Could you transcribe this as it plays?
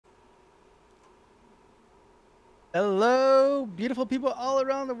Hello, beautiful people all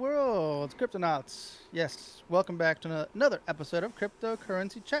around the world, cryptonauts. Yes, welcome back to another episode of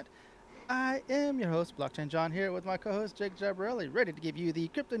Cryptocurrency Chat. I am your host, Blockchain John, here with my co-host Jake Jabarelli, ready to give you the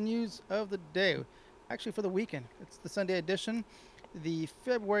crypto news of the day. Actually, for the weekend, it's the Sunday edition, the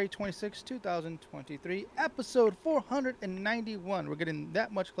February 26, 2023, episode 491. We're getting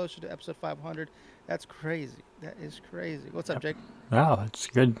that much closer to episode 500. That's crazy. That is crazy. What's up, Yep. Jake? Wow, it's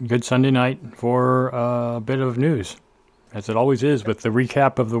good Sunday night for a bit of news, as it always is Yep. with the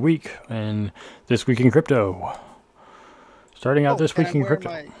recap of the week and this week in crypto. Starting out Oh, this and week in crypto.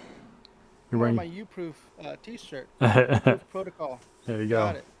 I'm You're wearing wearing. my U-Proof T-shirt. There U-Proof Protocol. you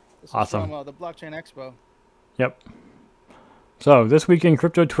Got go. it. This is from Awesome. the Blockchain Expo. Yep. So this week in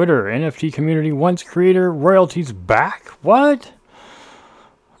crypto Twitter, NFT community wants creator royalties back. What?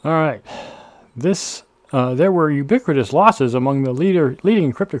 All right. This there were ubiquitous losses among the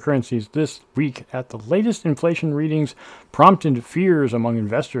leading cryptocurrencies this week at the latest inflation readings prompted fears among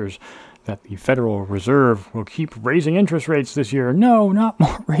investors that the Federal Reserve will keep raising interest rates this year. No, not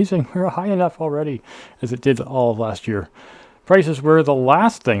more raising. We're high enough already, as it did all of last year. Prices were the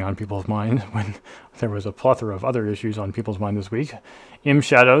last thing on people's minds when there was a plethora of other issues on people's mind this week. M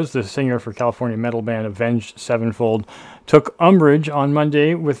Shadows, the singer for California metal band Avenged Sevenfold, took umbrage on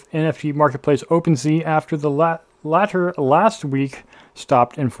Monday with NFT marketplace OpenSea after the latter last week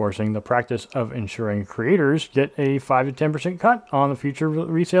stopped enforcing the practice of ensuring creators get a 5 to 10% cut on the future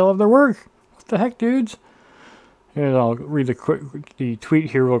resale of their work. What the heck, dudes? Here, I'll read the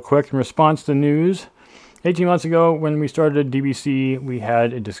tweet here real quick in response to news. 18 months ago, when we started DBC, we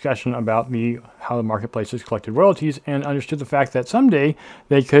had a discussion about how the marketplaces collected royalties and understood the fact that someday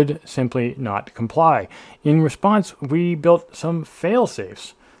they could simply not comply. In response, we built some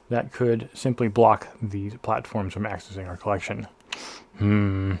fail-safes that could simply block these platforms from accessing our collection.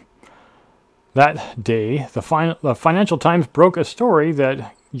 That day, the Financial Times broke a story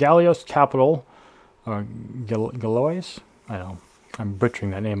that Galios Capital, Galois? I don't know. I'm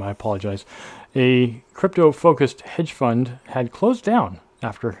butchering that name. I apologize. A crypto-focused hedge fund had closed down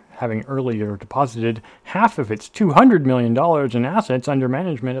after having earlier deposited half of its $200 million in assets under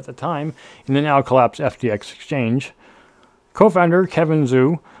management at the time in the now collapsed FTX exchange. Co-founder Kevin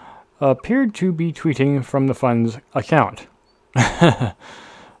Zhu appeared to be tweeting from the fund's account. Here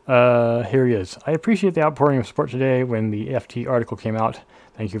he is. I appreciate the outpouring of support today when the FT article came out.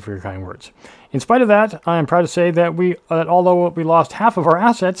 Thank you for your kind words. In spite of that, I am proud to say that although we lost half of our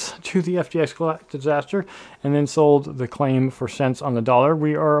assets to the FTX disaster and then sold the claim for cents on the dollar,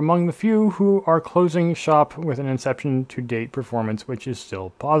 we are among the few who are closing shop with an inception to date performance which is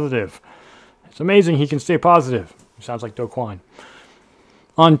still positive. It's amazing he can stay positive. Sounds like Do Kwon.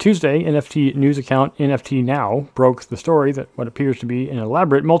 On Tuesday, NFT news account NFT Now broke the story that what appears to be an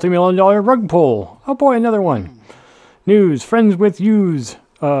elaborate multi-million-dollar rug pull. Oh boy, another one. News, Friends with Use,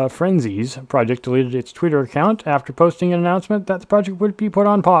 Frenzies project deleted its Twitter account after posting an announcement that the project would be put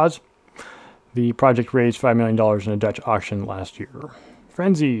on pause. The project raised $5 million in a Dutch auction last year.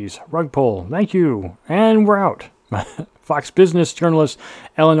 Frenzies, rug pull, thank you, and we're out. Fox Business journalist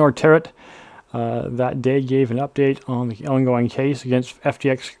Eleanor Terrett that day gave an update on the ongoing case against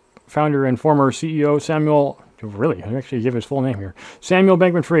FTX founder and former CEO Samuel, really, I actually give his full name here, Samuel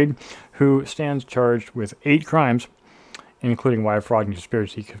Bankman-Fried, who stands charged with 8 crimes, including wire fraud and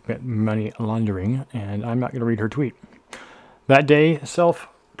conspiracy to commit money laundering, and I'm not going to read her tweet. That day,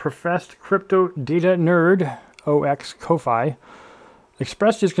 self-professed crypto data nerd, OX Ko-Fi,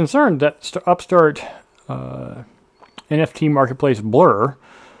 expressed his concern that upstart NFT marketplace Blur,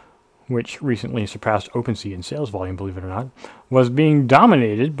 which recently surpassed OpenSea in sales volume, believe it or not, was being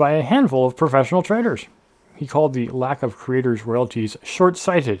dominated by a handful of professional traders. He called the lack of creators' royalties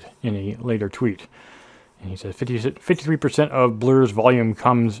short-sighted in a later tweet. And he said 53% of Blur's volume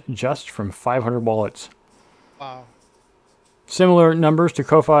comes just from 500 wallets. Wow. Similar numbers to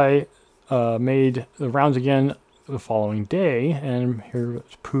Ko-Fi made the rounds again the following day, and here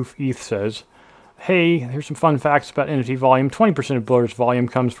Poof ETH says, hey, here's some fun facts about NFT volume. 20% of Blur's volume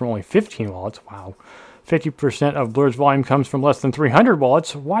comes from only 15 wallets. Wow. 50% of Blur's volume comes from less than 300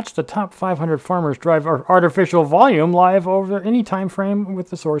 wallets. Watch the top 500 farmers drive artificial volume live over any time frame with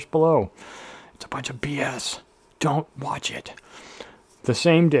the source below. It's a bunch of BS. Don't watch it. The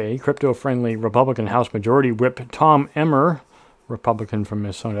same day, crypto-friendly Republican House Majority Whip Tom Emmer, Republican from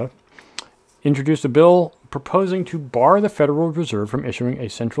Minnesota, introduced a bill proposing to bar the Federal Reserve from issuing a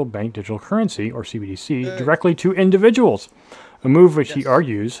central bank digital currency, or CBDC, directly to individuals, a move which he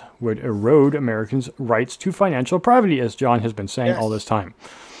argues would erode Americans' rights to financial privacy, as John has been saying all this time.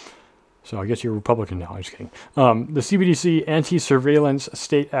 So I guess you're a Republican now. I'm just kidding. The CBDC Anti-Surveillance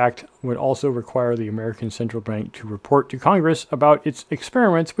State Act would also require the American Central Bank to report to Congress about its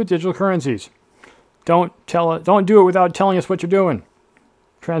experiments with digital currencies. Don't do it without telling us what you're doing.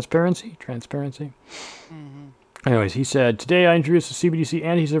 Transparency. Anyways, he said, today I introduced the CBDC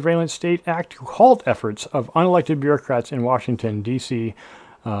Anti-Surveillance State Act to halt efforts of unelected bureaucrats in Washington, D.C.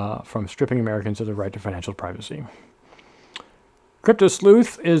 From stripping Americans of the right to financial privacy. Crypto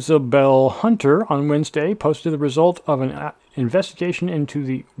sleuth Isabel Hunter on Wednesday posted the result of an investigation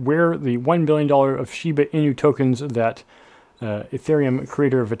into where the $1 billion of Shiba Inu tokens that Ethereum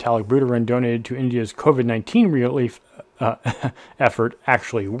creator Vitalik Buterin donated to India's COVID-19 relief effort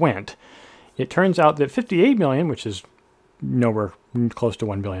actually went. It turns out that 58 million, which is nowhere close to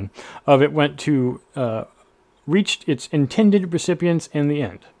 1 billion, of it went to reached its intended recipients in the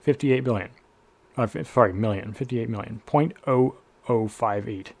end. 58 million. 58 million.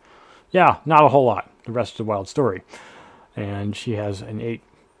 0.0058. Yeah, not a whole lot. The rest is a wild story. And she has an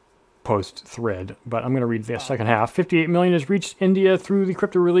 8-post thread, but I'm going to read the second half. 58 million has reached India through the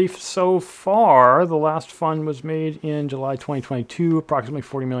crypto relief so far. The last fund was made in July 2022. Approximately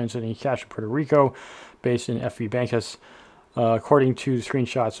 40 million sitting in cash in Puerto Rico, based in FV Bankers. According to the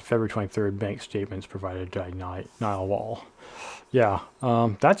screenshots of February 23rd bank statements provided by Nile Wall. Yeah,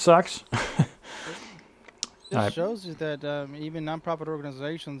 that sucks. This shows you that even nonprofit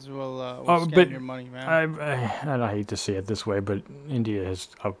organizations will scam your money, man. And I hate to say it this way, but India has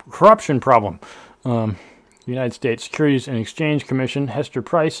a corruption problem. The United States Securities and Exchange Commission, Hester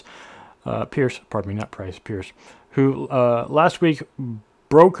Pierce, who last week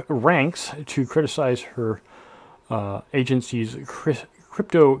broke ranks to criticize her agency's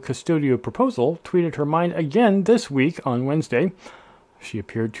crypto custodial proposal, tweeted her mind again this week on Wednesday. She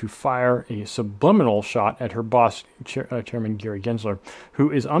appeared to fire a subliminal shot at her boss, Chairman Gary Gensler,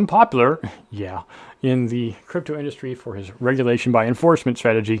 who is unpopular, in the crypto industry for his regulation by enforcement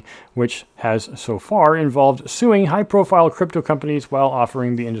strategy, which has so far involved suing high-profile crypto companies while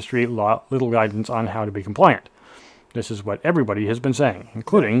offering the industry little guidance on how to be compliant. This is what everybody has been saying,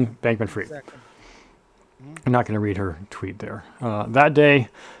 including Bankman-Fried. Exactly. I'm not going to read her tweet there. That day,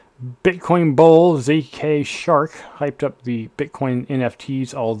 Bitcoin bull ZK Shark hyped up the Bitcoin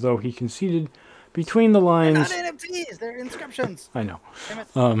NFTs, although he conceded between the lines... They're not NFTs, they're inscriptions. I know.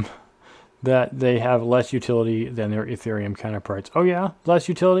 That they have less utility than their Ethereum counterparts. Oh yeah? Less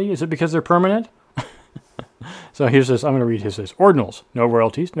utility? Is it because they're permanent? So here's this. I'm going to read his list. Ordinals. No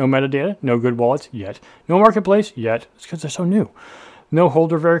royalties. No metadata. No good wallets. Yet. No marketplace. Yet. It's because they're so new. No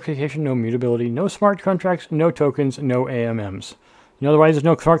holder verification. No mutability. No smart contracts. No tokens. No AMMs. You know why there's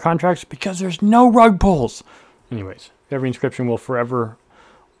no smart contracts? Because there's no rug pulls. Anyways, every inscription will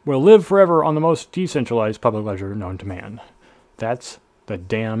live forever on the most decentralized public ledger known to man. That's the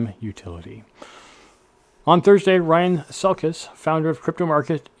damn utility. On Thursday, Ryan Selkis, founder of crypto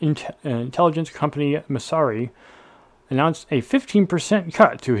market intelligence company Masari, announced a 15%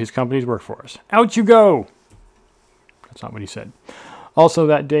 cut to his company's workforce. Out you go! That's not what he said. Also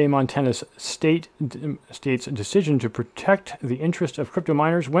that day, Montana's state's decision to protect the interest of crypto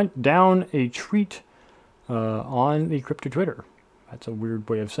miners went down a treat on the crypto Twitter. That's a weird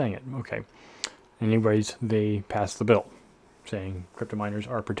way of saying it. Okay. Anyways, they passed the bill saying crypto miners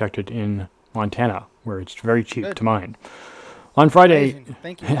are protected in Montana, where it's very cheap to mine. On Friday, Amazing.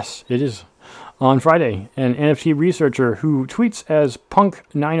 Thank you. Yes, it is. On Friday, an NFT researcher who tweets as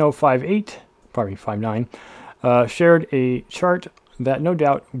Punk9058, probably 59, shared a chart that no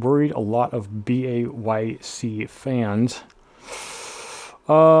doubt worried a lot of BAYC fans.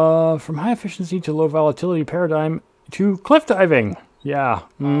 From high efficiency to low volatility paradigm to cliff diving. Yeah,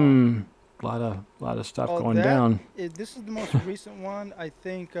 a lot of stuff going down. This is the most recent one. I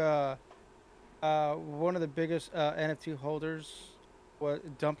think one of the biggest NFT holders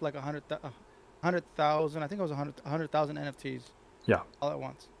dumped like 100,000. I think it was 100,000 NFTs. Yeah. All at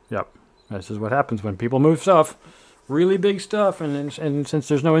once. Yep. This is what happens when people move stuff. Really big stuff, and since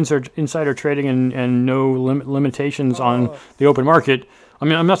there's no insider trading and no limitations on the open market, I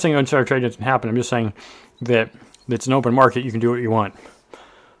mean, I'm not saying insider trading doesn't happen. I'm just saying that it's an open market. You can do what you want.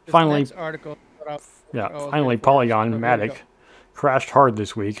 Finally, Polygon Matic crashed hard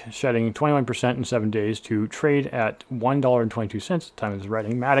this week, shedding 21% in 7 days to trade at $1.22 at the time of this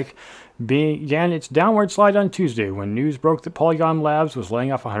writing. Matic began its downward slide on Tuesday when news broke that Polygon Labs was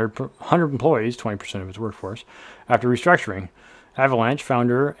laying off 100 employees, 20% of its workforce, after restructuring. Avalanche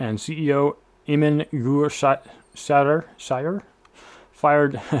founder and CEO Iman Sire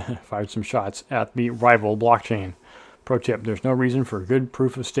fired some shots at the rival blockchain. Pro tip, there's no reason for a good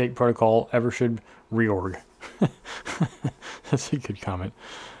proof-of-stake protocol ever should reorg. That's a good comment.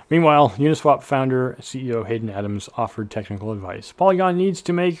 Meanwhile, Uniswap founder CEO Hayden Adams offered technical advice. Polygon needs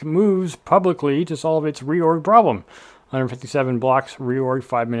to make moves publicly to solve its reorg problem. 157 blocks reorg,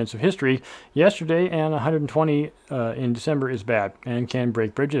 5 minutes of history yesterday, and 120 in December is bad and can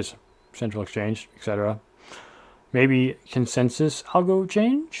break bridges. Central exchange, etc. Maybe consensus algo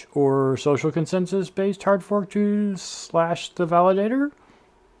change or social consensus based hard fork to slash the validator?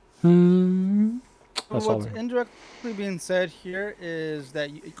 That's what's indirectly being said here is that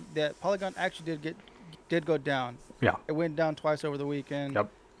that Polygon actually did go down. Yeah. It went down twice over the weekend. Yep.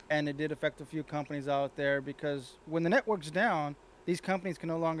 And it did affect a few companies out there because when the network's down, these companies can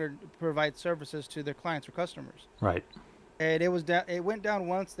no longer provide services to their clients or customers. Right. And it was down. It went down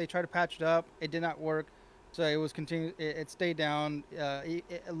once. They tried to patch it up. It did not work. So it was continue. It stayed down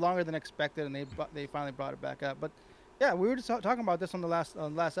longer than expected, and they finally brought it back up. But yeah, we were just talking about this on the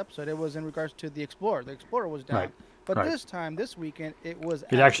last episode. It was in regards to the Explorer. The Explorer was down. Right. But this weekend, it was.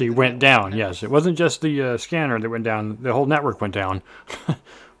 It actually went down. Yes, it wasn't just the scanner that went down. The whole network went down,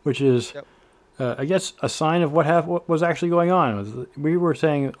 which is, I guess, a sign of what was actually going on. We were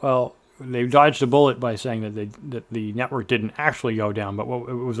saying, well, they dodged a bullet by saying that the network didn't actually go down, but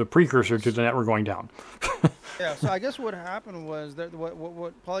it was a precursor to the network going down. Yeah. So I guess what happened was that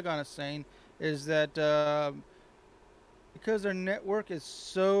what Polygon is saying is that because their network is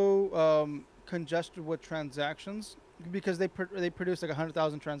so congested with transactions, because they produce like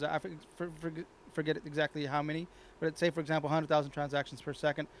 100,000 transactions. I forget exactly how many, but say for example 100,000 transactions per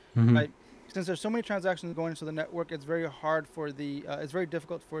second. Right? Since there's so many transactions going into the network, it's very hard for it's very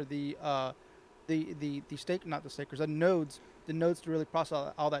difficult for the nodes to really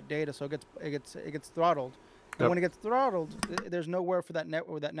process all that data. So it gets throttled. And when it gets throttled, there's nowhere for that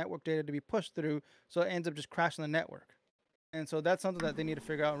network data to be pushed through. So it ends up just crashing the network. And so that's something that they need to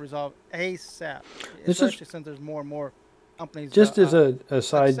figure out and resolve ASAP, especially since there's more and more companies just as a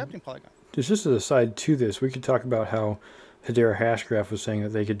side, accepting Polygon. Just as a side to this, we could talk about how Hedera Hashgraph was saying that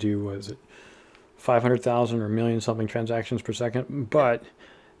they could do, 500,000 or million something transactions per second. But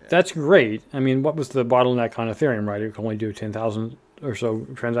that's great. I mean, what was the bottleneck on Ethereum, right? It could only do 10,000 or so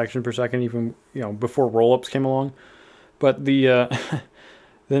transactions per second, even before rollups came along. But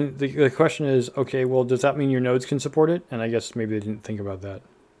then the question is, okay, well, does that mean your nodes can support it? And I guess maybe they didn't think about that.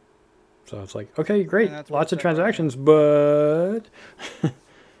 So it's like, okay, great, lots of transactions, but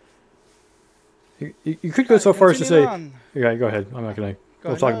you could go so far as to say, yeah, go ahead. I'm not going to.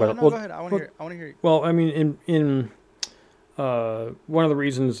 We'll talk about it. Go ahead. I want to hear you. Well, I mean, in one of the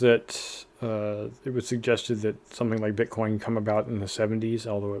reasons that it was suggested that something like Bitcoin come about in the 70s,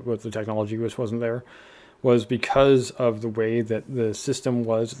 although the technology wasn't there, was because of the way that the system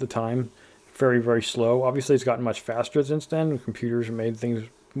was at the time, very, very slow. Obviously, it's gotten much faster since then. Computers made things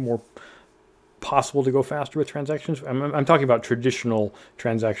more possible to go faster with transactions. I'm talking about traditional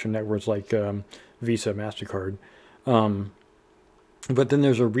transaction networks like Visa, MasterCard. But then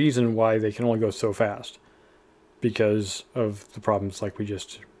there's a reason why they can only go so fast, because of the problems like we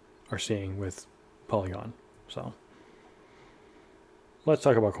just are seeing with Polygon. So let's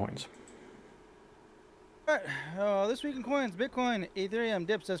talk about coins. All right. This week in coins, Bitcoin, Ethereum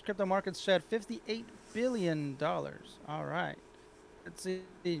dips as crypto markets shed $58 billion. All right. Let's see.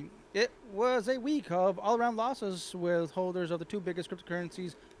 It was a week of all-around losses, with holders of the two biggest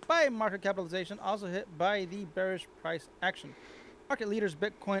cryptocurrencies by market capitalization also hit by the bearish price action. Market leaders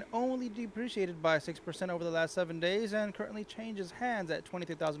Bitcoin only depreciated by 6% over the last 7 days and currently changes hands at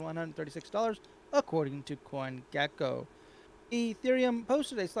 $23,136, according to CoinGecko. Ethereum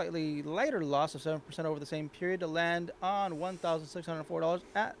posted a slightly lighter loss of 7% over the same period to land on $1,604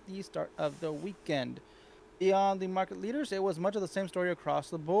 at the start of the weekend. Beyond the market leaders, it was much of the same story across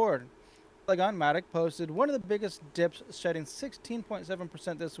the board. Polygon Matic posted one of the biggest dips, shedding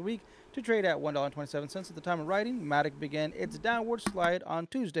 16.7% this week to trade at $1.27 at the time of writing. Matic began its downward slide on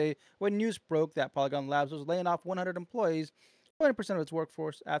Tuesday when news broke that Polygon Labs was laying off 100 employees, 20% of its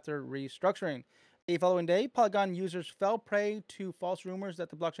workforce, after restructuring. The following day, Polygon users fell prey to false rumors that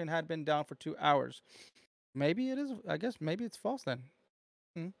the blockchain had been down for 2 hours. Maybe it is. I guess maybe it's false then.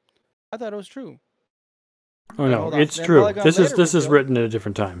 I thought it was true. Oh no, it's true. This is written at a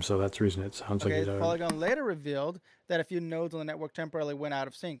different time, so that's the reason it sounds like it. Polygon later revealed that a few nodes on the network temporarily went out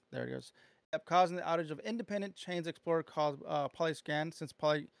of sync. There it goes, causing the outage of independent chains explorer called Polyscan, since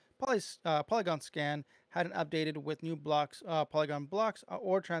Polygon Scan hadn't updated with new blocks, Polygon blocks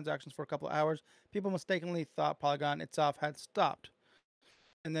or transactions for a couple of hours. People mistakenly thought Polygon itself had stopped,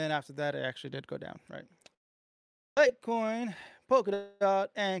 and then after that, it actually did go down. Right. Litecoin, Polkadot,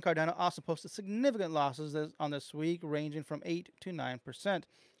 and Cardano also posted significant losses on this week, ranging from 8 to 9%.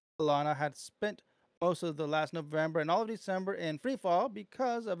 Solana had spent most of the last November and all of December in free fall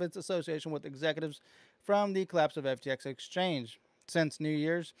because of its association with executives from the collapse of FTX exchange. Since New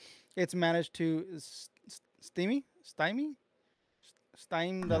Year's, it's managed to stymie, stymie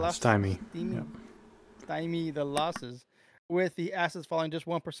the Yeah, losses, stymie. Yeah. stymie the losses, with the assets falling just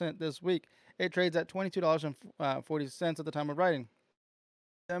 1% this week. It trades at $22.40 at the time of writing.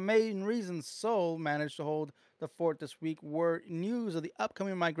 The main reasons Sol managed to hold the fort this week were news of the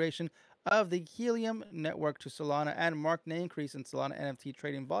upcoming migration of the Helium network to Solana and marked an increase in Solana NFT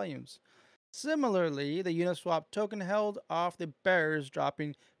trading volumes. Similarly, the Uniswap token held off the bears,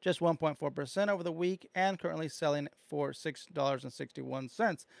 dropping just 1.4% over the week and currently selling for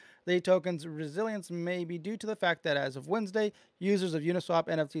 $6.61. The token's resilience may be due to the fact that as of Wednesday, users of Uniswap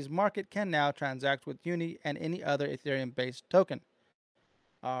NFT's market can now transact with Uni and any other Ethereum based token.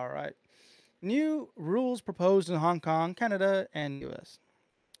 All right. New rules proposed in Hong Kong, Canada, and US.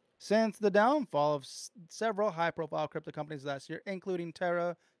 Since the downfall of several high profile crypto companies last year, including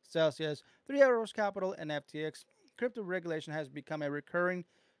Terra, Celsius, Three Arrows Capital, and FTX, crypto regulation has become a recurring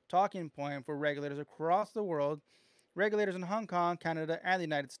talking point for regulators across the world. Regulators in Hong Kong, Canada, and the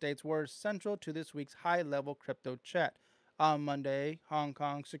United States were central to this week's high level crypto chat. On Monday, Hong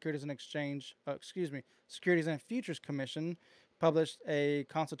Kong Securities and Futures Commission published a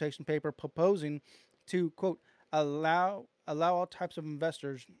consultation paper proposing to quote allow all types of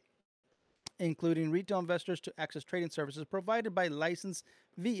investors, including retail investors, to access trading services provided by licensed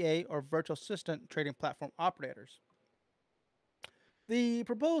VA or virtual assistant trading platform operators. The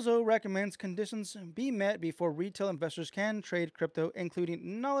proposal recommends conditions be met before retail investors can trade crypto,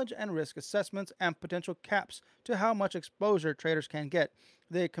 including knowledge and risk assessments and potential caps to how much exposure traders can get.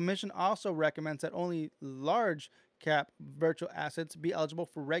 The commission also recommends that only large cap virtual assets be eligible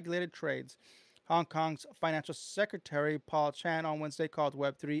for regulated trades. Hong Kong's Financial Secretary Paul Chan on Wednesday called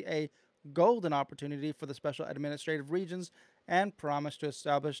Web3 a golden opportunity for the special administrative regions and promised to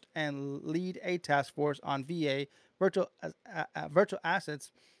establish and lead a task force on VA virtual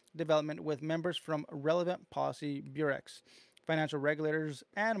assets development with members from relevant policy bureaus, financial regulators,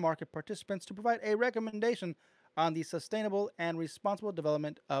 and market participants to provide a recommendation on the sustainable and responsible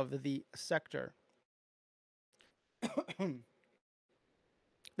development of the sector.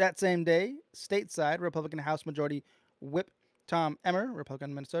 That same day, stateside Republican House Majority Whip Tom Emmer,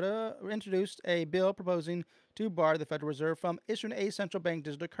 Republican Minnesota, introduced a bill proposing to bar the Federal Reserve from issuing a central bank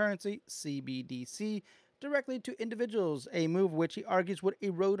digital currency, CBDC, directly to individuals, a move which he argues would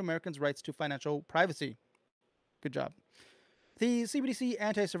erode Americans' rights to financial privacy. Good job. The CBDC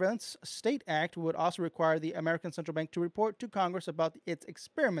Anti-Surveillance State Act would also require the American Central Bank to report to Congress about its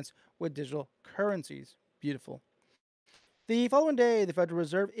experiments with digital currencies. Beautiful. The following day, the Federal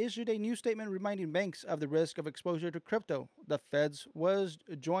Reserve issued a new statement reminding banks of the risk of exposure to crypto. The Feds was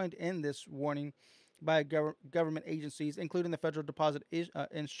joined in this warning by government agencies, including the Federal Deposit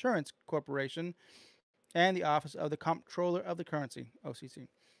Insurance Corporation and the Office of the Comptroller of the Currency, OCC.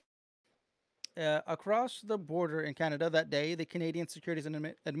 Across the border in Canada that day, the Canadian Securities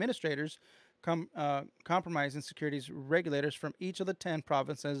Administrators, compromising securities regulators from each of the 10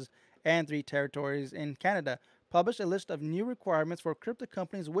 provinces and 3 territories in Canada, published a list of new requirements for crypto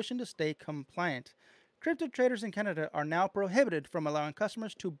companies wishing to stay compliant. Crypto traders in Canada are now prohibited from allowing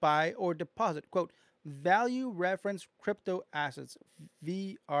customers to buy or deposit, quote, value reference crypto assets,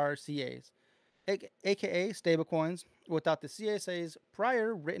 VRCAs, aka stablecoins, without the CSA's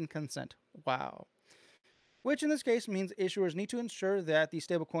prior written consent. Wow. Which in this case means issuers need to ensure that the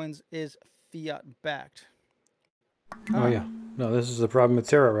stablecoins is fiat backed. Oh, yeah. No, this is the problem with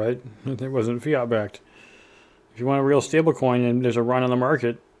Terra, right? It wasn't fiat backed. If you want a real stable coin and there's a run on the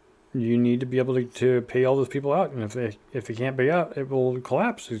market, you need to be able to pay all those people out. And if they can't pay out, it will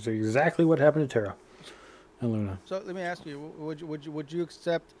collapse. It's exactly what happened to Terra and Luna. So let me ask you, would you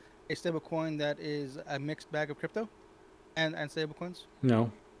accept a stable coin that is a mixed bag of crypto and stable coins?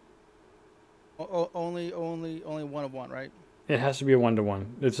 No. Only one of one, right? It has to be a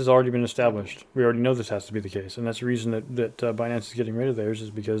one-to-one. This has already been established. We already know this has to be the case. And that's the reason that Binance is getting rid of theirs, is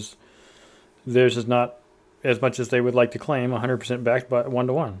because theirs is not, as much as they would like to claim, 100% backed by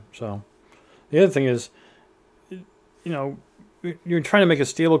one-to-one. So the other thing is, you're trying to make a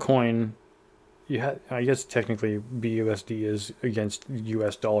stable coin. I guess technically BUSD is against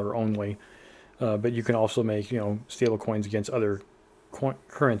US dollar only, but you can also make stable coins against other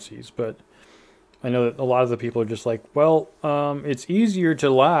currencies. But I know that a lot of the people are just like, well, it's easier to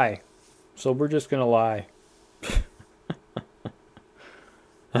lie, so we're just gonna lie.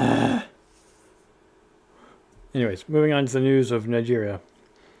 Anyways, moving on to the news of Nigeria.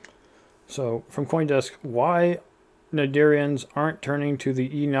 So, from CoinDesk, why Nigerians aren't turning to the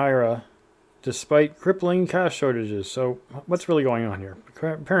eNaira despite crippling cash shortages. So what's really going on here?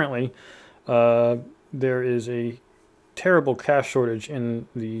 Apparently, there is a terrible cash shortage in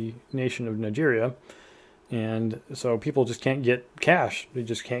the nation of Nigeria. And so people just can't get cash. They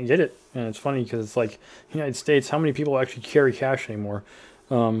just can't get it. And it's funny because it's like the United States, how many people actually carry cash anymore?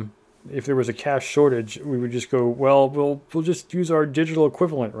 If there was a cash shortage, we would just go, well, we'll just use our digital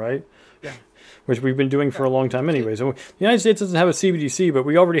equivalent, right? Yeah. Which we've been doing for a long time anyway. So the United States doesn't have a CBDC, but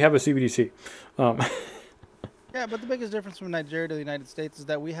we already have a CBDC. Yeah, but the biggest difference from Nigeria to the United States is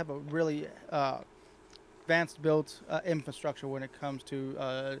that we have a really advanced built infrastructure when it comes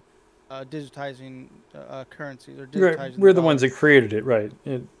to digitizing currencies or digitizing. We're the ones that created it, right?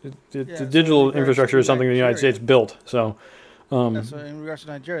 The digital infrastructure is something the United States built. So, so in regards to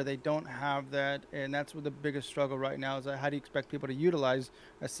Nigeria, they don't have that, and that's what the biggest struggle right now is. That how do you expect people to utilize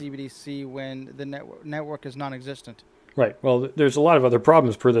a CBDC when the network is non-existent? Right. Well, there's a lot of other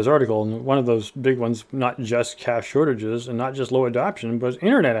problems per this article, and one of those big ones, not just cash shortages and not just low adoption, but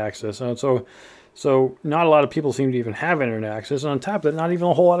internet access. And so not a lot of people seem to even have internet access. And on top of that, not even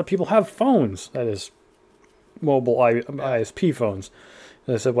a whole lot of people have phones. That is, mobile ISP phones.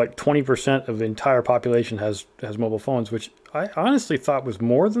 As I said, like 20% of the entire population has mobile phones, which I honestly thought was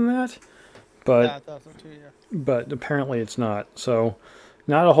more than that. But, yeah, I thought so too, yeah. But apparently it's not. So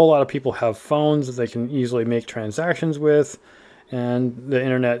not a whole lot of people have phones that they can easily make transactions with. And the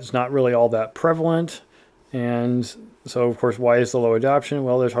internet is not really all that prevalent. And so, of course, why is the low adoption?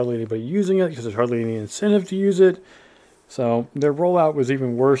 Well, there's hardly anybody using it because there's hardly any incentive to use it. So their rollout was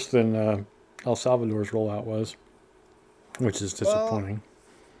even worse than El Salvador's rollout was, which is disappointing.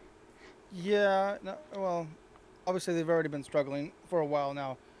 Well, yeah. No, well, obviously they've already been struggling for a while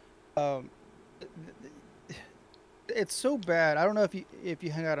now. It's so bad. I don't know if you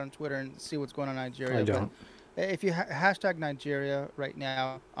hang out on Twitter and see what's going on in Nigeria. I don't. If you hashtag Nigeria right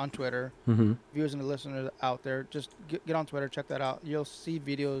now on Twitter, viewers and listeners out there, just get on Twitter, check that out. You'll see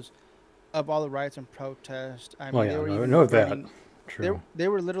videos of all the riots and protests. I mean, they were even know that. True. They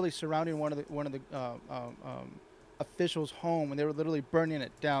were literally surrounding one of the officials' home, and they were literally burning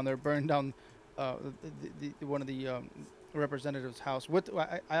it down. They were burning down one of the representatives' house.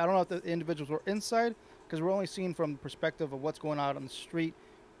 I don't know if the individuals were inside because we're only seeing from the perspective of what's going on the street.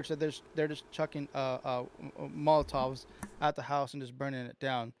 So they're just chucking Molotovs at the house and just burning it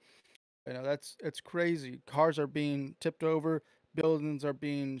down. You know, it's crazy. Cars are being tipped over, buildings are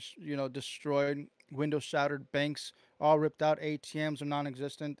being destroyed, windows shattered, banks all ripped out, ATMs are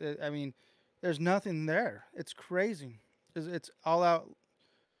non-existent. I mean, there's nothing there. It's crazy. It's all out.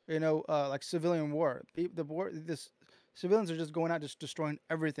 Like civilian war. Civilians are just going out just destroying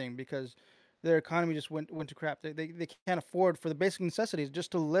everything because their economy just went to crap. They can't afford for the basic necessities just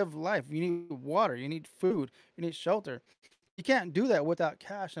to live life. You need water, you need food, you need shelter. You can't do that without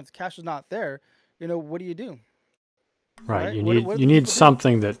cash. And if cash is not there, what do you do? Right. You need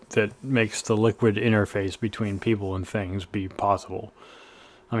something that makes the liquid interface between people and things be possible.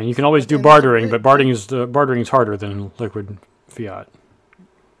 I mean, you can always do bartering, but bartering is harder than liquid fiat.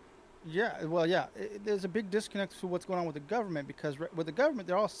 Yeah, well, yeah. There's a big disconnect to what's going on with the government because with the government,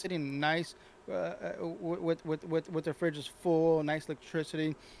 they're all sitting nice, with their fridges full, nice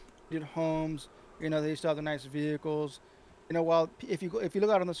electricity, good homes. They still have the nice vehicles. While if you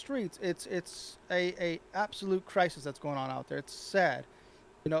look out on the streets, it's a absolute crisis that's going on out there. It's sad.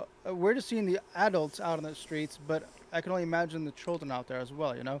 We're just seeing the adults out on the streets, but I can only imagine the children out there as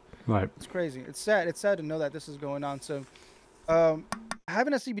well. Right. It's crazy. It's sad. It's sad to know that this is going on. So.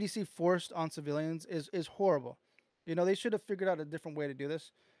 Having a CBDC forced on civilians is horrible. They should have figured out a different way to do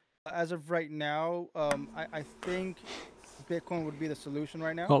this. As of right now, I think Bitcoin would be the solution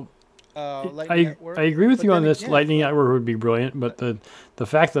right now. Well, I agree with you on this. Again, Lightning Network would be brilliant, but the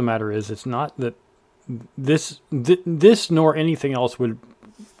fact of the matter is, it's not that this nor anything else would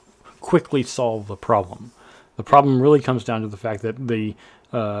quickly solve the problem. The problem really comes down to the fact that the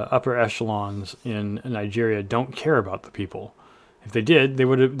upper echelons in Nigeria don't care about the people. If they did, they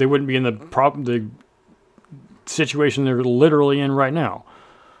wouldn't be in the situation they're literally in right now.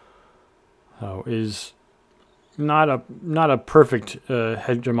 So is not a perfect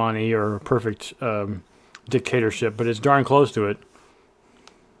hegemony or a perfect dictatorship, but it's darn close to it.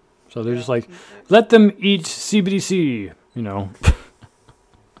 So they're just like, let them eat CBDC, We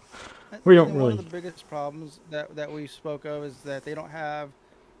don't really. One of the biggest problems that we spoke of is that they don't have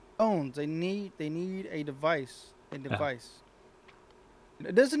phones. They need a device. Yeah.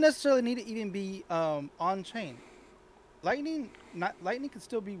 It doesn't necessarily need to even be on chain. Lightning can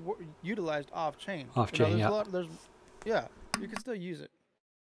still be utilized off chain. Off chain, yeah. You can still use it.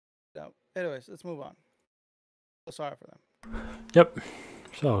 So, anyways, let's move on. So sorry for them. Yep.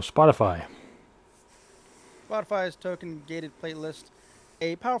 So Spotify. Spotify's token gated playlist,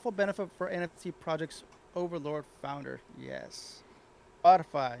 a powerful benefit for NFT projects. Overlord founder. Yes.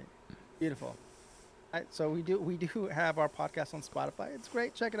 Spotify. Beautiful. Right, so we do have our podcast on Spotify. It's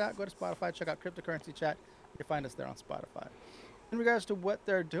great. Check it out. Go to Spotify. Check out Cryptocurrency Chat. You can find us there on Spotify. In regards to what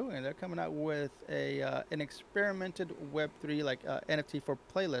they're doing, they're coming out with a an experimented Web3 like NFT for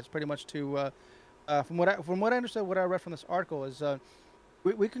playlists, pretty much to from what I understood, what I read from this article is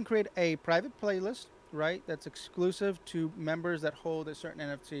we can create a private playlist, right? That's exclusive to members that hold a certain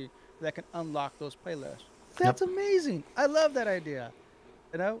NFT that can unlock those playlists. Yep. That's amazing. I love that idea.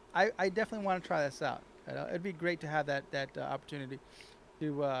 I definitely want to try this out. It'd be great to have that opportunity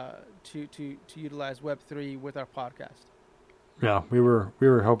to utilize Web3 with our podcast. Yeah, we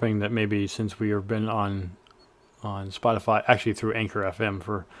were hoping that maybe since we have been on Spotify, actually through Anchor FM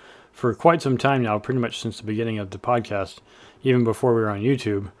for quite some time now, pretty much since the beginning of the podcast, even before we were on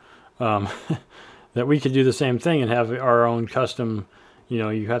YouTube, um, that we could do the same thing and have our own custom.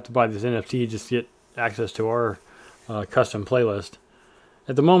 You have to buy this NFT just to get access to our custom playlist.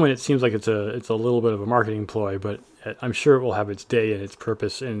 At the moment, it seems like it's a little bit of a marketing ploy, but I'm sure it will have its day and its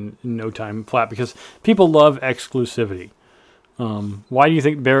purpose in no time flat because people love exclusivity. Why do you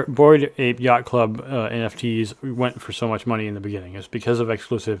think Bored Ape Yacht Club NFTs went for so much money in the beginning? It's because of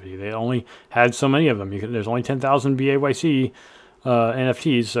exclusivity. They only had so many of them. There's only 10,000 BAYC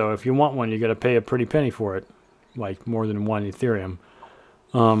NFTs, so if you want one, you got to pay a pretty penny for it, like more than one Ethereum.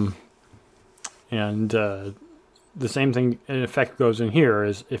 And the same thing in effect goes in here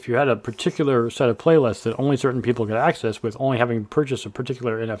is if you had a particular set of playlists that only certain people could access with only having purchased a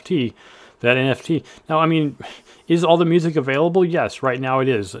particular NFT, that NFT. Now, I mean, is all the music available? Yes, right now it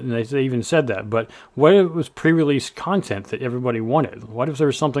is. And they even said that. But what if it was pre-release content that everybody wanted? What if there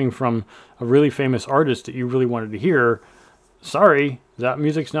was something from a really famous artist that you really wanted to hear? Sorry, that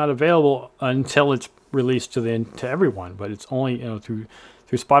music's not available until it's released to everyone. But it's only through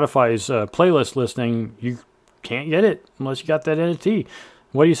Spotify's playlist listing, you can't get it unless you got that NFT.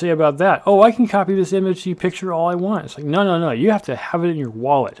 What do you say about that? Oh, I can copy this NFT picture all I want. It's like, no. You have to have it in your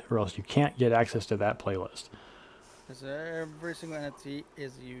wallet or else you can't get access to that playlist. Because every single NFT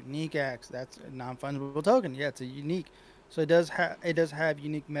is a unique X. That's a non-fungible token. Yeah, it's a unique. So it does have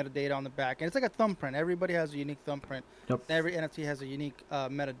unique metadata on the back. And it's like a thumbprint. Everybody has a unique thumbprint. Yep. Every NFT has a unique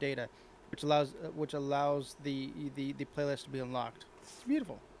metadata, which allows the playlist to be unlocked. It's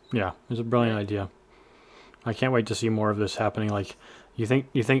beautiful. Yeah, it's a brilliant idea. I can't wait to see more of this happening. Like, you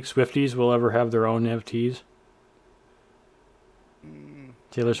think Swifties will ever have their own NFTs?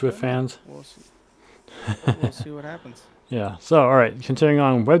 Taylor Swift fans? We'll see. We'll see what happens. Yeah. So, all right. Continuing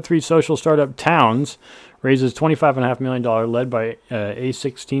on, Web3 social startup Towns raises $25.5 million, led by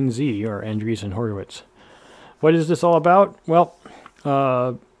A16Z or Andreessen Horowitz. What is this all about? Well,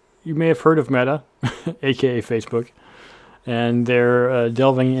 you may have heard of Meta, aka Facebook, and they're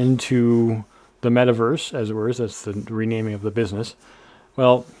delving into the metaverse, as it were. That's the renaming of the business.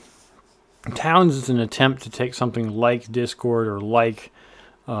 Well, Towns is an attempt to take something like Discord or like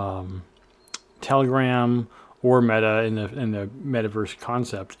Telegram or Meta in the metaverse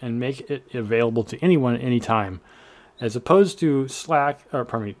concept and make it available to anyone at any time, as opposed to Slack, or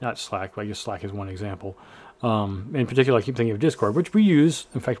pardon me, not Slack, but I guess Slack is one example. In particular, I keep thinking of Discord, which we use.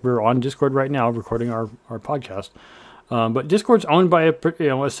 In fact, we're on Discord right now recording our podcast. But Discord's owned by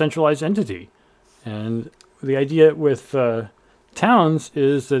a centralized entity. And the idea with Towns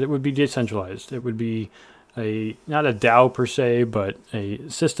is that it would be decentralized. It would be not a DAO per se, but a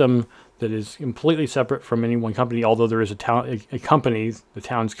system that is completely separate from any one company, although there is a company, the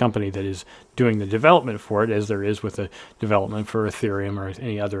Towns company, that is doing the development for it, as there is with the development for Ethereum or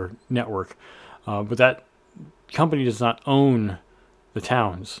any other network. But that company does not own the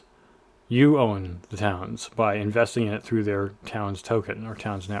Towns. You own the Towns by investing in it through their Towns token or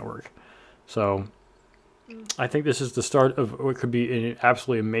Towns network. So I think this is the start of what could be an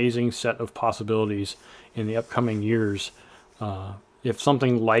absolutely amazing set of possibilities in the upcoming years. If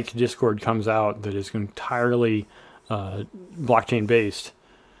something like Discord comes out that is entirely blockchain based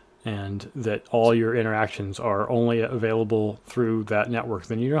and that all your interactions are only available through that network,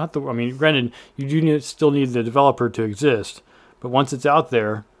 then you don't have to, I mean, granted, you do still need the developer to exist, but once it's out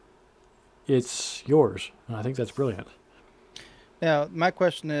there, it's yours. And I think that's brilliant. Now, my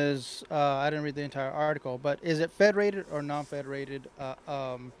question is, I didn't read the entire article, but is it federated or non-federated?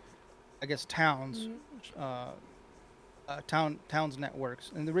 I guess towns, towns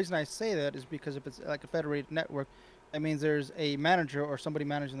networks. And the reason I say that is because if it's like a federated network, that means there's a manager or somebody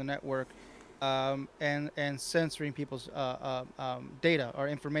managing the network, and censoring people's data or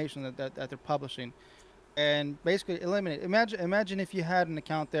information that they're publishing, and basically eliminate. Imagine if you had an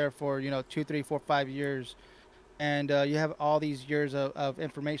account there for 2, 3, 4, 5 years. and you have all these years of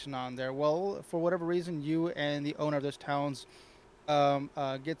information on there. Well, for whatever reason, you and the owner of this town's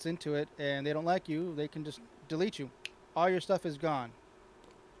gets into it, and they don't like you, they can just delete you. All your stuff is gone.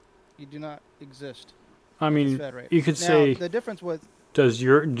 You do not exist I if it's mean, federated. you could Now, say, the difference with do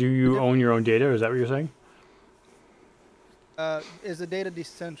the you diff own your own data? Is that what you're saying? is the data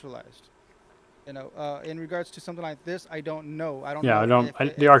decentralized? In regards to something like this, I don't know. I don't Yeah, I know don't.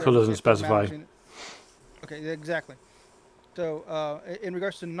 The if article doesn't if they're specify. managing. Okay, exactly. So, in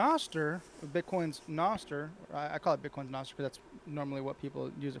regards to Noster, Bitcoin's Noster, I call it Bitcoin's Noster because that's normally what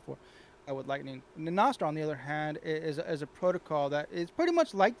people use it for, with Lightning. And the Noster, on the other hand, is a protocol that is pretty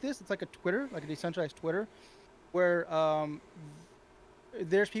much like this. It's like a Twitter, like a decentralized Twitter, where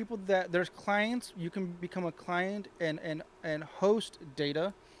there's clients. You can become a client and host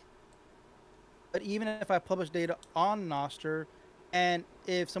data. But even if I publish data on Noster, and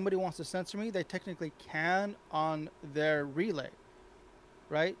if somebody wants to censor me, they technically can on their relay,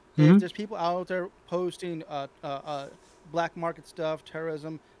 right? If Hmm. there's people out there posting black market stuff,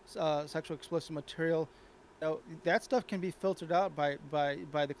 terrorism, sexual explicit material, that stuff can be filtered out by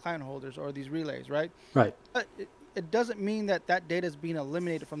the client holders or these relays, right? Right. But it doesn't mean that that data is being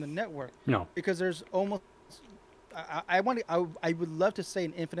eliminated from the network, No. because there's almost I would love to say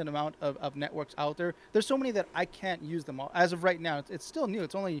an infinite amount of networks out there. There's so many that I can't use them all as of right now. It's still new.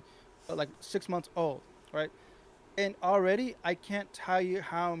 It's only like 6 months old, right? And already I can't tell you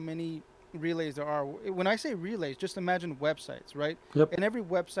how many relays there are. When I say relays, just imagine websites, right? Yep. And every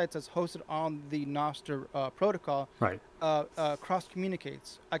website that's hosted on the Nostr protocol Right. cross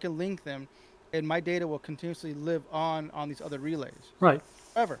communicates. I can link them, and my data will continuously live on these other relays. Right.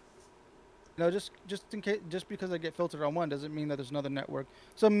 However, just in case, just because I get filtered on one doesn't mean that there's another network.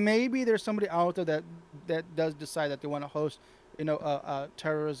 So maybe there's somebody out there that does decide that they want to host,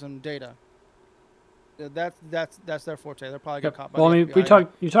 terrorism data. That's their forte. They'll probably get Yep. caught by Well, the I mean, FBI and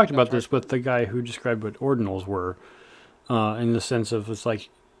you talked got about charged this with with it. the guy who described what ordinals were, in the sense of it's like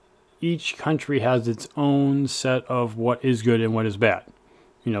each country has its own set of what is good and what is bad.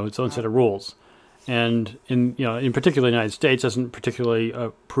 Its own Uh-huh. set of rules. And in particular, the United States doesn't particularly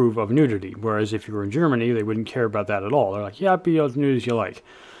approve of nudity. Whereas if you were in Germany, they wouldn't care about that at all. They're like, yeah, be as nude as you like.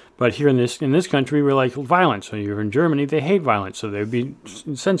 But here in this country, we're like violence. So you're in Germany, they hate violence, so they'd be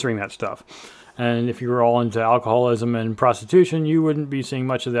censoring that stuff. And if you were all into alcoholism and prostitution, you wouldn't be seeing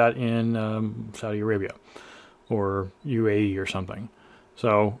much of that in Saudi Arabia or UAE or something.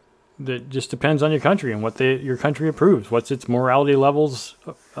 So that just depends on your country and what your country approves. What's its morality levels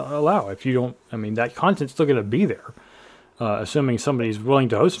allow? If you don't, I mean, that content's still going to be there, assuming somebody's willing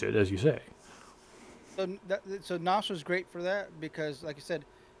to host it, as you say. So Nostr is great for that because, like I said,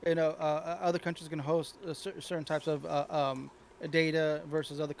 other countries can host certain types of data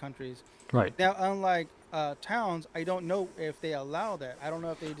versus other countries. Right. Now, unlike towns, I don't know if they allow that. I don't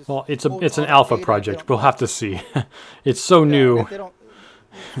know if they just Well, hold it's an all that alpha data if they project. don't. We'll have to see. It's so Exactly. new. If they don't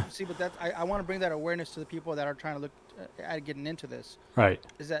see, but I want to bring that awareness to the people that are trying to look at getting into this. Right.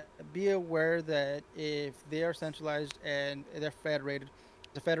 Is that be aware that if they are centralized and they're federated,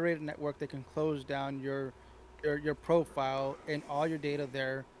 the federated network, they can close down your profile and all your data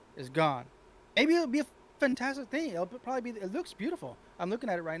there is gone. Maybe it'll be a fantastic thing. It'll probably be. It looks beautiful. I'm looking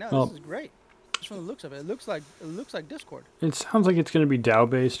at it right now. This Well, is great. Just from the looks of it, it looks like Discord. it sounds like it's going to be DAO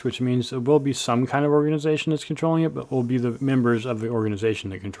based, which means it will be some kind of organization that's controlling it, but it will be the members of the organization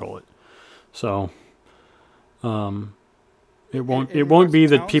that control it. So um, it In won't regards to be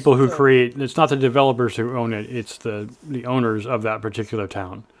the towns, people who so create. It's not the developers who own it. It's the owners of that particular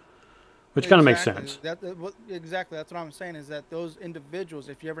town, which kind of makes exactly sense. exactly that's what I'm saying is that those individuals,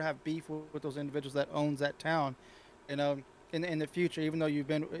 if you ever have beef with those individuals that owns that town, you know, in the future, even though you've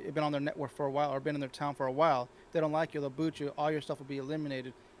been on their network for a while or been in their town for a while, if they don't like you, they'll boot you. All your stuff will be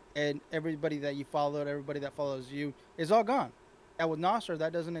eliminated, and everybody that you followed, everybody that follows you, is all gone. And with Nostr,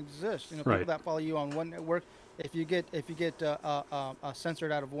 that doesn't exist. People Right. that follow you on one network, if you get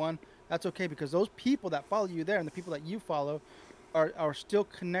censored out of one, that's okay because those people that follow you there and the people that you follow are still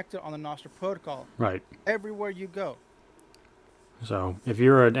connected on the Nostr protocol Right. everywhere you go. So if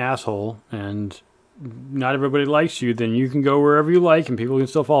you're an asshole and not everybody likes you, then you can go wherever you like and people can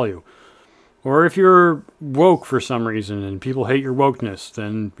still follow you. Or if you're woke for some reason and people hate your wokeness,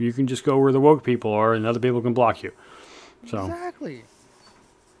 then you can just go where the woke people are and other people can block you. So, Exactly.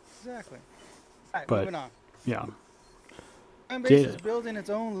 Exactly. All right, but moving on. yeah. Coinbase is Data. building its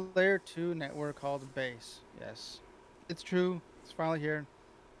own layer 2 network called Base. Yes. It's true. It's finally here.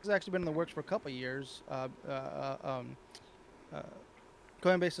 It's actually been in the works for a couple of years. Uh,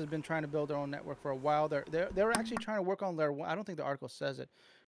 Coinbase has been trying to build their own network for a while. They're actually trying to work on layer 1. I don't think the article says it.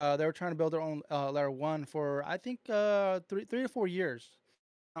 They were trying to build their own layer one for I think 3 to 4 years.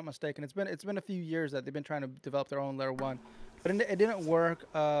 If I'm not mistaken. It's been a few years that they've been trying to develop their own layer one, but it didn't work.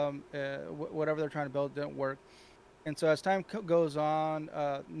 Whatever they're trying to build didn't work. And so as time goes on,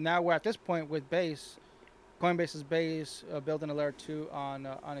 now we're at this point with Base, Coinbase's Base, building a layer two on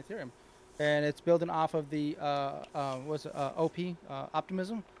Ethereum, and it's building off of the what's it, OP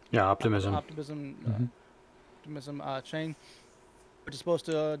Optimism, Yeah, Optimism. Optimism Hmm. Optimism chain, which is supposed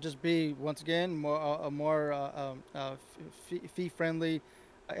to just be once again more fee friendly,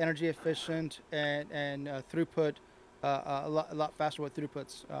 energy efficient, and throughput a lot faster with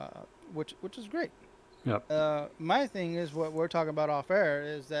throughputs, which is great. Yep. My thing is what we're talking about off air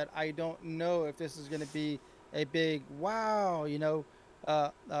is that I don't know if this is going to be a big wow,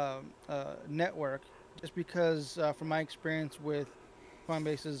 network, just because from my experience with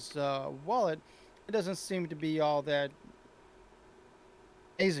Coinbase's wallet, it doesn't seem to be all that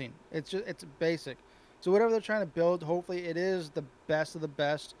amazing. It's basic. So whatever they're trying to build, hopefully it is the best of the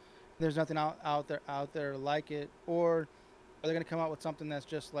best. There's nothing out there like it, or are they going to come out with something that's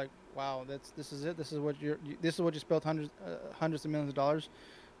just like, wow, this is it. This is what you spent hundreds of millions of dollars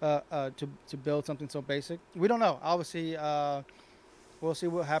to build something so basic. We don't know. Obviously, we'll see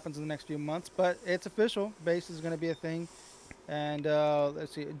what happens in the next few months, but it's official. Base is going to be a thing. And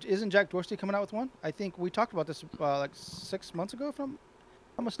let's see, isn't Jack Dorsey coming out with one? I think we talked about this like 6 months ago, if I'm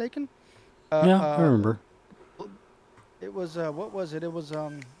not mistaken. Yeah, I remember. It was what was it? It was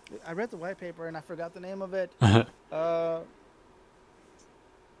I read the white paper and I forgot the name of it. Uh,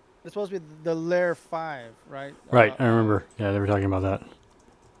 it's supposed to be the Layer 5, right? Right, I remember. Yeah, they were talking about that.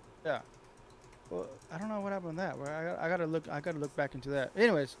 Yeah. Well, I don't know what happened with that. Well, I gotta look. I gotta look back into that.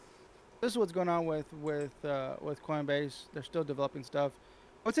 Anyways, this is what's going on with Coinbase. They're still developing stuff.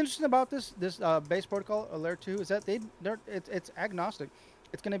 What's interesting about this base protocol, Layer 2, is that it's agnostic.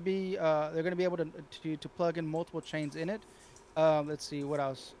 It's gonna be they're gonna be able to plug in multiple chains in it. Let's see what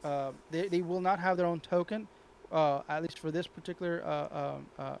else. They will not have their own token, at least for this particular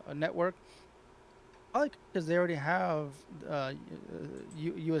network. Probably because they already have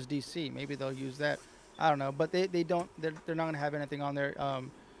USDC. Maybe they'll use that. I don't know, but they don't. They're not gonna have anything on there.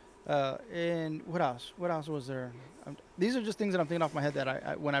 And what else? What else was there? These are just things that I'm thinking off my head that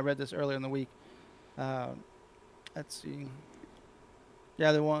I when I read this earlier in the week. Uh, let's see.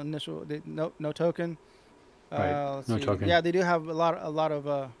 Yeah, they want initial. No token. Right, Let's no see. token. Yeah, they do have a lot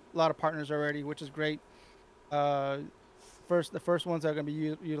of partners already, which is great. Uh, the first ones that are going to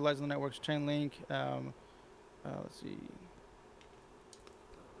be utilizing the network's Chainlink. Let's see.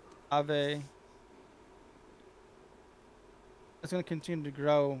 Aave. It's going to continue to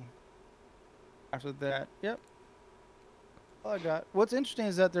grow after that. Yep. All I got. What's interesting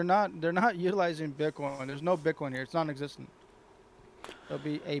is that they're not utilizing Bitcoin. There's no Bitcoin here. It's non-existent. There'll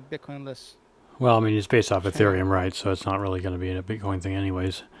be a Bitcoinless Well, I mean, it's based off chain. Ethereum, right? So it's not really going to be a Bitcoin thing,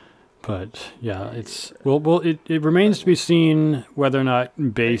 anyways. But yeah, it's it remains to be seen whether or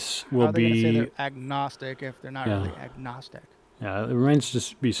not Base How will are they going to say be. they're agnostic if they're not Yeah, really agnostic? yeah, it remains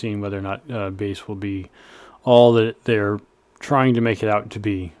to be seen whether or not Base will be all that they're trying to make it out to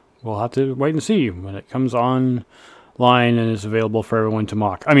be. We'll have to wait and see when it comes online and is available for everyone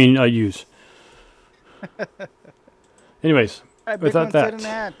to use. Anyways, All right, without Bitcoin sitting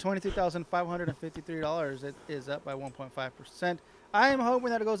that, at $23,553. It is up by 1.5%. I am hoping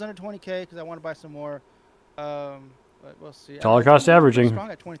that it goes under 20K because I want to buy some more. But we'll see. dollar It's been cost holding pretty averaging.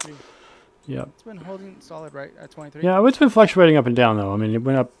 strong at 23. Yeah. It's been holding solid right at 23. Yeah, it's been fluctuating up and down though. I mean, it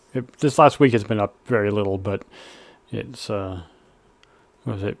went up. This last week it's been up very little, but it's what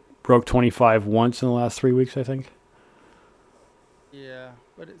was it? Broke 25 once in the last 3 weeks, I think. Yeah,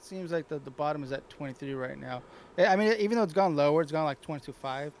 but it seems like the bottom is at 23 right now. I mean, even though it's gone lower, it's gone like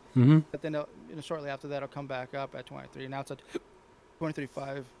 22.5. Mm-hmm. But then shortly after that, it'll come back up at 23. Now it's at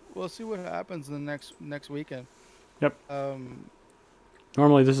 23.5. We'll see what happens in the next weekend. Yep. Um,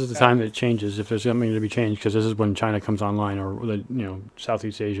 Normally, this is the time that it changes if there's something to be changed, because this is when China comes online, or the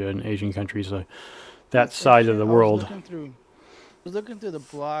Southeast Asia and Asian countries, that side of the world. I was looking through the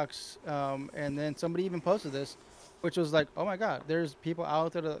blocks, and then somebody even posted this, which was like, oh my God, there's people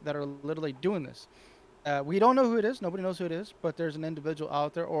out there that are literally doing this. We don't know who it is. Nobody knows who it is, but there's an individual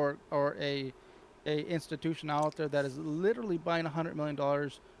out there or a institution out there that is literally buying $100 million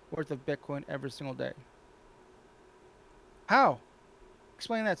worth of Bitcoin every single day. How?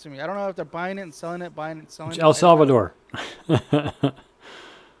 Explain that to me. I don't know if they're buying it and selling it, buying it and selling It's it. El Salvador. I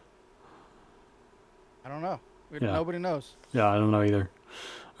don't know. Yeah. Nobody knows. Yeah, I don't know either.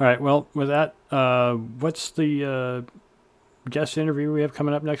 All right, well, with that, what's the guest interview we have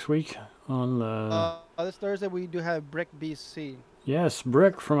coming up next week on This Thursday we do have Brick BC. Yes,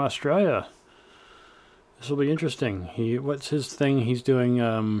 Brick from Australia. This will be interesting. What's his thing? He's doing,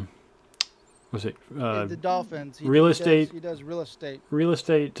 was it The Dolphins. real estate? He does real estate. Real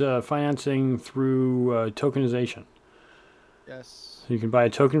estate financing through tokenization. Yes. So you can buy a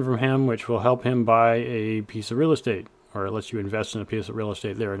token from him, which will help him buy a piece of real estate, or it lets you invest in a piece of real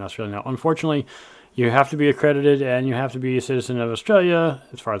estate there in Australia. Now, unfortunately, you have to be accredited and you have to be a citizen of Australia,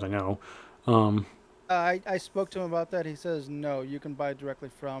 as far as I know. I spoke to him about that. He says no. You can buy directly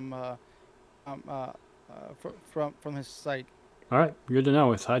from from his site. All right, good to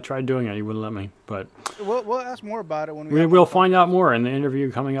know. I tried doing it, he wouldn't let me, but We'll ask more about it when we will find out more in the interview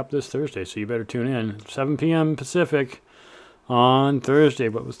coming up this Thursday. So you better tune in. 7 p.m. Pacific on Thursday.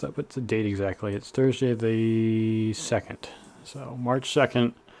 What's the date exactly? It's Thursday the 2nd. So March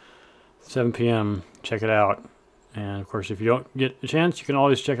 2nd, 7 p.m. Check it out. And of course, if you don't get a chance, you can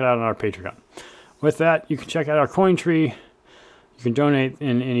always check it out on our Patreon. With that, you can check out our coin tree. You can donate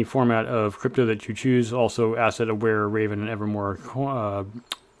in any format of crypto that you choose. Also, Asset Aware, Raven, and Evermore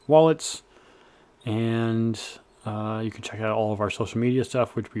wallets. And you can check out all of our social media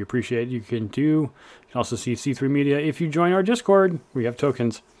stuff, which we appreciate. You can also see C3 Media if you join our Discord. We have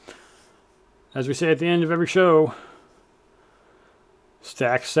tokens. As we say at the end of every show,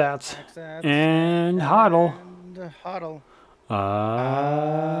 stack sats and hodl. Hodl.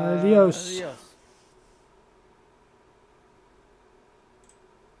 Adios. Adios.